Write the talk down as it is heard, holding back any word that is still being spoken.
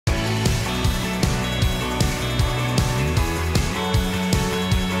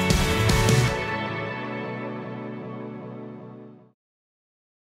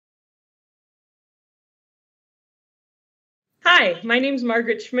Hi, my name is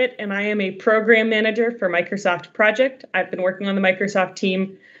Margaret Schmidt, and I am a program manager for Microsoft Project. I've been working on the Microsoft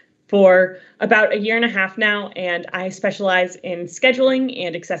team for about a year and a half now, and I specialize in scheduling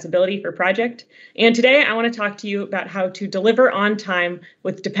and accessibility for Project. And today I want to talk to you about how to deliver on time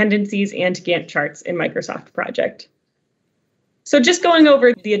with dependencies and Gantt charts in Microsoft Project. So just going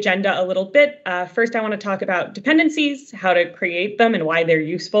over the agenda a little bit, first I want to talk about dependencies, how to create them and why they're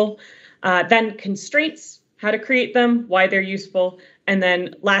useful, then constraints, how to create them, why they're useful, and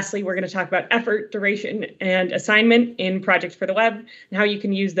then lastly, we're going to talk about effort, duration, and assignment in Project for the Web, and how you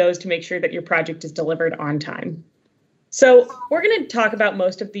can use those to make sure that your project is delivered on time. So we're going to talk about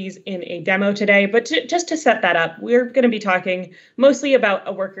most of these in a demo today, but just to set that up, we're going to be talking mostly about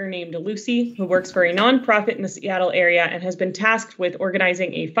a worker named Lucy, who works for a nonprofit in the Seattle area and has been tasked with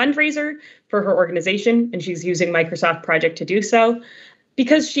organizing a fundraiser for her organization, and she's using Microsoft Project to do so.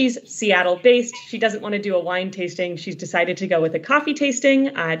 Because she's Seattle-based, she doesn't want to do a wine tasting. She's decided to go with a coffee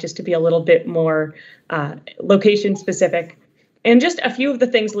tasting, just to be a little bit more location-specific. And just a few of the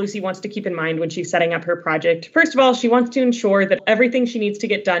things Lucy wants to keep in mind when she's setting up her project. First of all, she wants to ensure that everything she needs to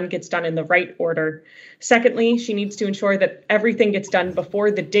get done gets done in the right order. Secondly, she needs to ensure that everything gets done before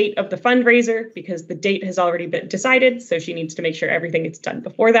the date of the fundraiser, because the date has already been decided, so she needs to make sure everything gets done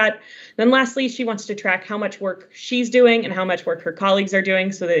before that. Then lastly, she wants to track how much work she's doing and how much work her colleagues are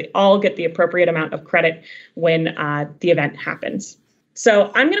doing, so they all get the appropriate amount of credit when the event happens.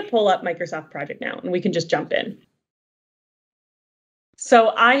 So I'm going to pull up Microsoft Project now, and we can just jump in. So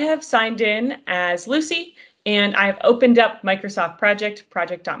I have signed in as Lucy, and I've opened up Microsoft Project,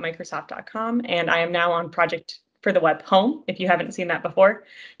 project.microsoft.com, and I am now on Project for the Web home, if you haven't seen that before.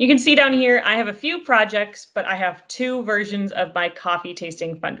 You can see down here, I have a few projects, but I have two versions of my coffee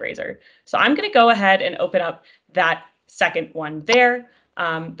tasting fundraiser. So I'm going to go ahead and open up that second one there.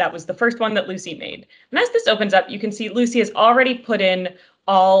 That was the first one that Lucy made. And as this opens up, you can see Lucy has already put in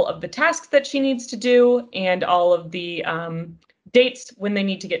all of the tasks that she needs to do and all of the dates when they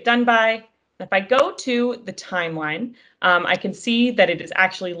need to get done by. If I go to the timeline, I can see that it is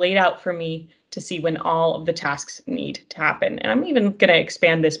actually laid out for me to see when all of the tasks need to happen. And I'm even going to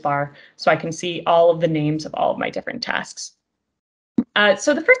expand this bar so I can see all of the names of all of my different tasks.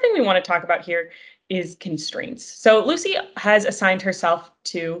 So the first thing we want to talk about here is constraints. So Lucy has assigned herself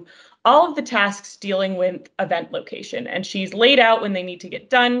to all of the tasks dealing with event location, and she's laid out when they need to get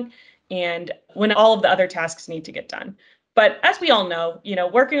done and when all of the other tasks need to get done. But as we all know,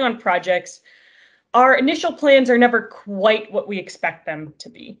 working on projects, our initial plans are never quite what we expect them to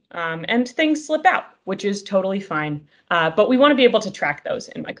be. And things slip out, which is totally fine. But we want to be able to track those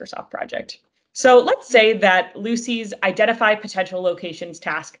in Microsoft Project. So let's say that Lucy's identify potential locations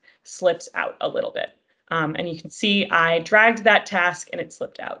task slips out a little bit. And you can see I dragged that task and it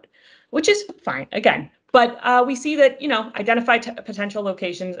slipped out, which is fine. Again, but we see that, identify potential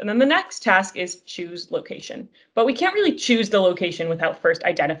locations, and then the next task is choose location. But we can't really choose the location without first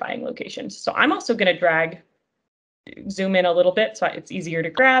identifying locations. So I'm also going to zoom in a little bit so it's easier to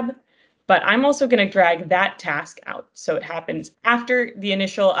grab, but I'm also going to drag that task out so it happens after the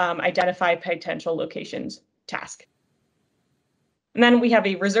initial identify potential locations task. And then we have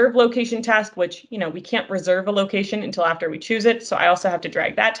a reserve location task, which, we can't reserve a location until after we choose it. So I also have to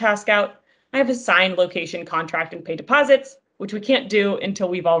drag that task out. I have assigned location, contract, and pay deposits, which we can't do until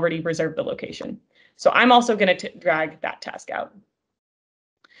we've already reserved the location. So I'm also going to drag that task out.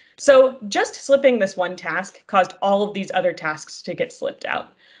 So just slipping this one task caused all of these other tasks to get slipped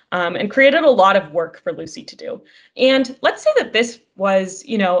out and created a lot of work for Lucy to do. And let's say that this was,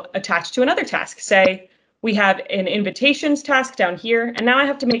 attached to another task. Say we have an invitations task down here, and now I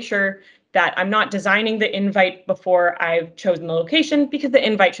have to make sure that I'm not designing the invite before I've chosen the location, because the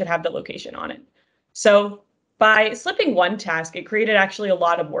invite should have the location on it. So by slipping one task, it created actually a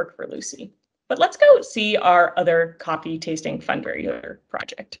lot of work for Lucy. But let's go see our other coffee tasting fundraiser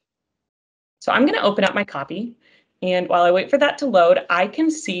project. So I'm going to open up my copy. And while I wait for that to load, I can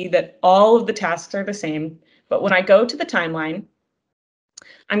see that all of the tasks are the same. But when I go to the timeline,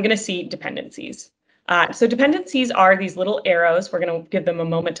 I'm going to see dependencies. So dependencies are these little arrows. We're going to give them a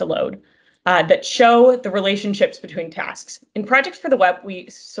moment to load. That show the relationships between tasks. In Project for the Web, we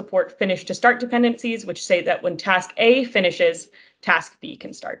support finish to start dependencies, which say that when task A finishes, task B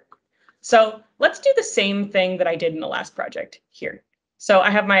can start. So let's do the same thing that I did in the last project here. So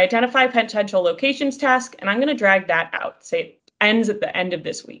I have my identify potential locations task, and I'm going to drag that out. Say it ends at the end of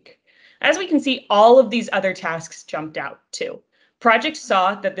this week. As we can see, all of these other tasks jumped out too. Project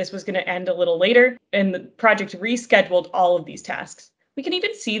saw that this was going to end a little later, and the project rescheduled all of these tasks. We can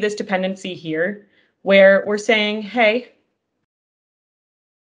even see this dependency here where we're saying, hey,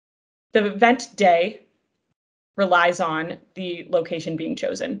 the event day relies on the location being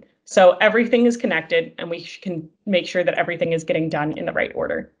chosen. So everything is connected and we can make sure that everything is getting done in the right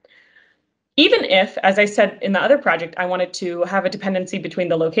order. Even if, as I said in the other project, I wanted to have a dependency between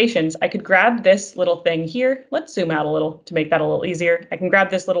the locations, I could grab this little thing here. Let's zoom out a little to make that a little easier. I can grab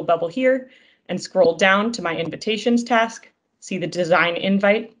this little bubble here and scroll down to my invitations task, see the design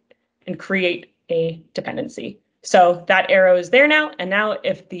invite, and create a dependency. So that arrow is there now. And now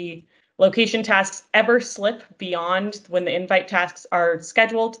if the location tasks ever slip beyond when the invite tasks are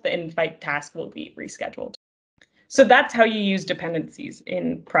scheduled, the invite task will be rescheduled. So that's how you use dependencies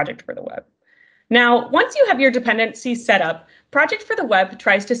in Project for the Web. Now, once you have your dependencies set up, Project for the Web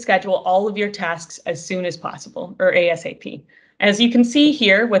tries to schedule all of your tasks as soon as possible, or ASAP. As you can see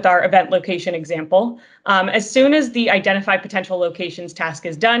here with our event location example, as soon as the identify potential locations task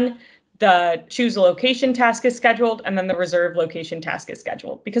is done, the choose a location task is scheduled, and then the reserve location task is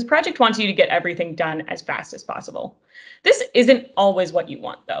scheduled, because Project wants you to get everything done as fast as possible. This isn't always what you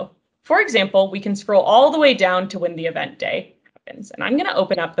want, though. For example, we can scroll all the way down to when the event day happens, and I'm going to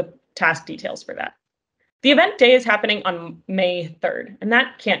open up the task details for that. The event day is happening on May 3rd, and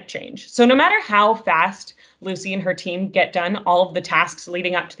that can't change. So no matter how fast Lucy and her team get done all of the tasks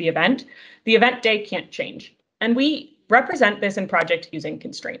leading up to the event day can't change. And we represent this in Project using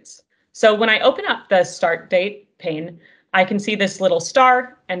constraints. So when I open up the start date pane, I can see this little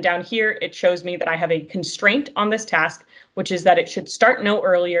star, and down here it shows me that I have a constraint on this task, which is that it should start no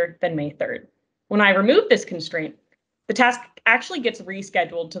earlier than May 3rd. When I remove this constraint, the task actually gets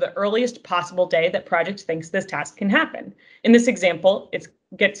rescheduled to the earliest possible day that Project thinks this task can happen. In this example, it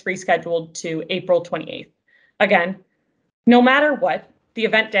gets rescheduled to April 28th. Again, no matter what, the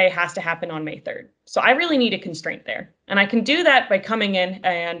event day has to happen on May 3rd. So I really need a constraint there. And I can do that by coming in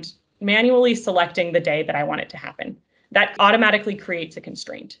and manually selecting the day that I want it to happen. That automatically creates a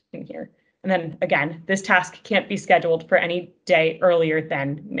constraint in here. And then again, this task can't be scheduled for any day earlier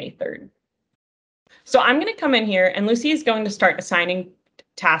than May 3rd. So I'm going to come in here and Lucy is going to start assigning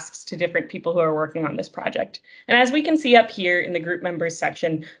tasks to different people who are working on this project. And as we can see up here in the group members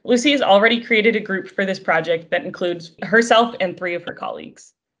section, Lucy has already created a group for this project that includes herself and 3 of her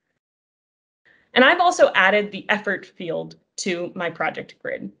colleagues. And I've also added the effort field to my project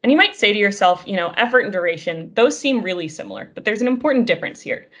grid. And you might say to yourself, effort and duration, those seem really similar, but there's an important difference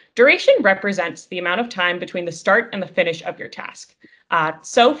here. Duration represents the amount of time between the start and the finish of your task.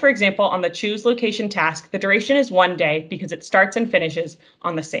 So for example, on the choose location task, the duration is 1 day because it starts and finishes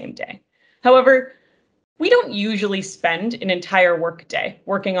on the same day. However, we don't usually spend an entire work day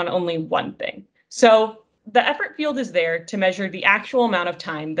working on only one thing. So the effort field is there to measure the actual amount of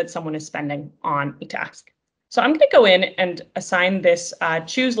time that someone is spending on a task. So I'm going to go in and assign this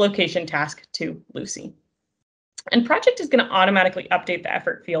choose location task to Lucy. And Project is going to automatically update the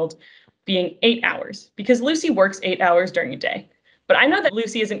effort field being 8 hours because Lucy works 8 hours during a day. But I know that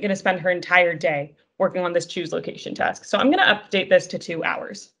Lucy isn't going to spend her entire day working on this choose location task. So I'm going to update this to 2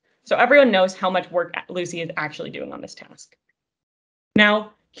 hours. So everyone knows how much work Lucy is actually doing on this task.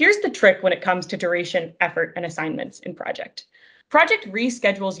 Now, here's the trick when it comes to duration, effort, and assignments in Project. Project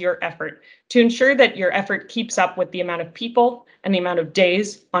reschedules your effort to ensure that your effort keeps up with the amount of people and the amount of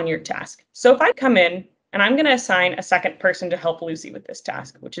days on your task. So if I come in and I'm going to assign a second person to help Lucy with this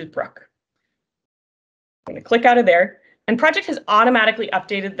task, which is Brooke. I'm going to click out of there. And Project has automatically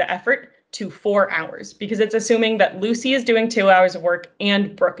updated the effort to 4 hours because it's assuming that Lucy is doing 2 hours of work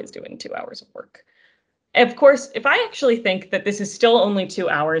and Brooke is doing 2 hours of work. Of course, if I actually think that this is still only 2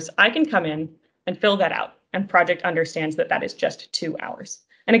 hours, I can come in and fill that out. And Project understands that that is just 2 hours.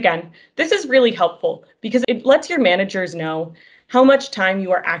 And again, this is really helpful because it lets your managers know how much time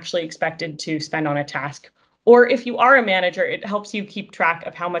you are actually expected to spend on a task. Or if you are a manager, it helps you keep track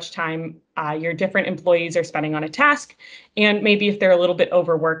of how much time your different employees are spending on a task, and maybe if they're a little bit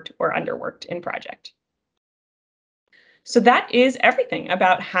overworked or underworked in Project. So that is everything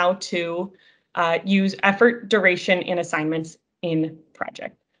about how to use effort, duration, and assignments in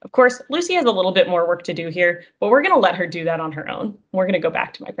Project. Of course, Lucy has a little bit more work to do here, but we're going to let her do that on her own. We're going to go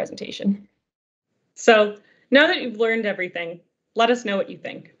back to my presentation. So now that you've learned everything, let us know what you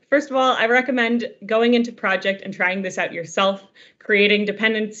think. First of all, I recommend going into Project and trying this out yourself, creating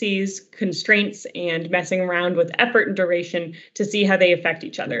dependencies, constraints, and messing around with effort and duration to see how they affect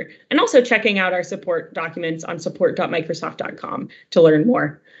each other. And also checking out our support documents on support.microsoft.com to learn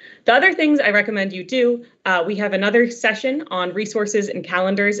more. The other things I recommend you do, we have another session on resources and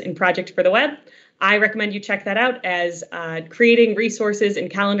calendars in Project for the Web. I recommend you check that out as creating resources and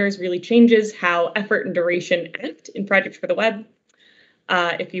calendars really changes how effort and duration act in Project for the Web.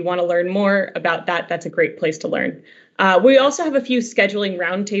 If you want to learn more about that, that's a great place to learn. We also have a few scheduling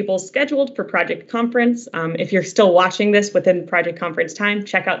roundtables scheduled for Project Conference. If you're still watching this within Project Conference time,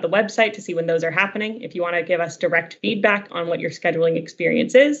 check out the website to see when those are happening if you want to give us direct feedback on what your scheduling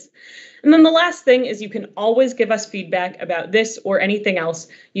experience is. And then the last thing is you can always give us feedback about this or anything else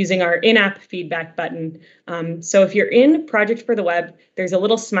using our in-app feedback button. So if you're in Project for the Web, there's a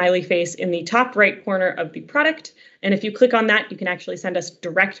little smiley face in the top right corner of the product. And if you click on that, you can actually send us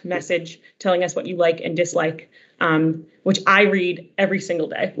direct message telling us what you like and dislike, which I read every single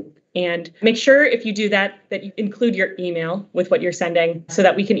day. And make sure if you do that, that you include your email with what you're sending so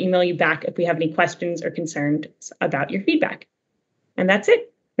that we can email you back if we have any questions or concerns about your feedback. And that's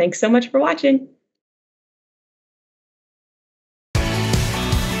it. Thanks so much for watching.